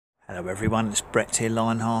Hello everyone, it's Brett here,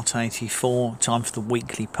 Lionheart84. Time for the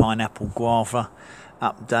weekly pineapple guava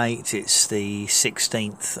update. It's the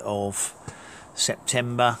 16th of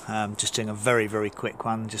September. Just doing a very quick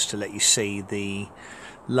one just to let you see the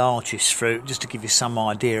largest fruit, just to give you some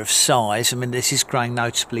idea of size. I mean, this is growing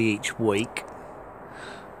noticeably each week,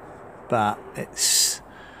 but it's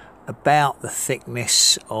about the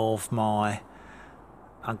thickness of my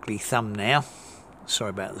ugly thumbnail.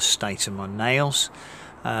 Sorry about the state of my nails.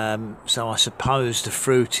 So I suppose the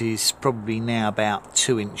fruit is probably now about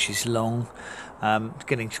 2 inches long,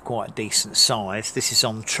 getting to quite a decent size. This is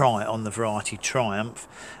on the variety Triumph.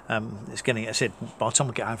 It's getting, I said, by the time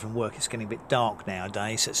I get home from work, it's getting a bit dark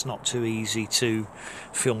nowadays, so it's not too easy to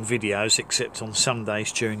film videos except on some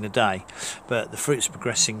days during the day. But the fruit's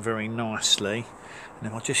progressing very nicely, and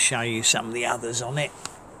if I'll just show you some of the others on it,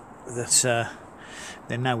 that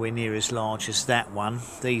they're nowhere near as large as that one.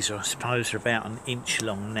 These are, I suppose, are about an inch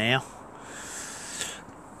long now.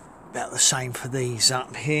 About the same for these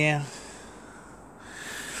up here.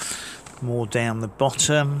 More down the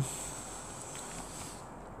bottom.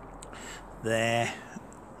 There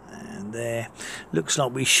and there. Looks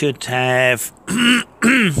like we should have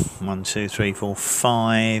 1, 2, 3, 4,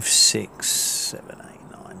 5, 6, 7,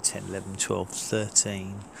 8, 9, 10, 11, 12,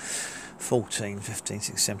 13, 14, 15,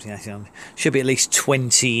 16, 17, 18, 19. Should be at least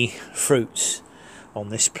 20 fruits on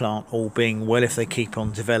this plant, all being well, if they keep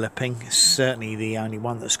on developing. It's certainly the only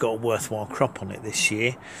one that's got a worthwhile crop on it this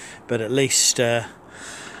year, but at least they're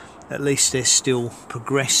still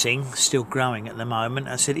progressing, still growing at the moment.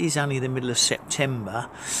 As I said, it is only the middle of September,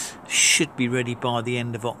 should be ready by the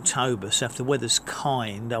end of October, so if the weather's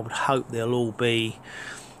kind, I would hope they'll all be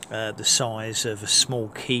the size of a small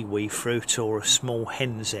kiwi fruit or a small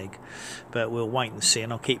hen's egg, but we'll wait and see,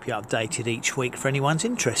 and I'll keep you updated each week for anyone's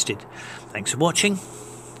interested. Thanks for watching.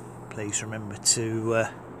 Please remember to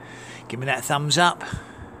give me that thumbs up,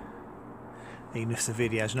 even if the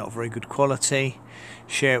video is not very good quality.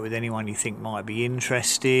 Share it with anyone you think might be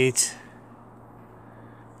interested.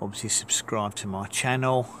 Obviously subscribe to my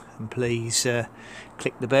channel, and please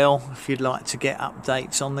click the bell if you'd like to get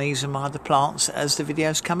updates on these and my other plants as the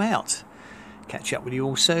videos come out. Catch up with you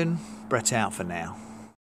all soon. Brett out for now.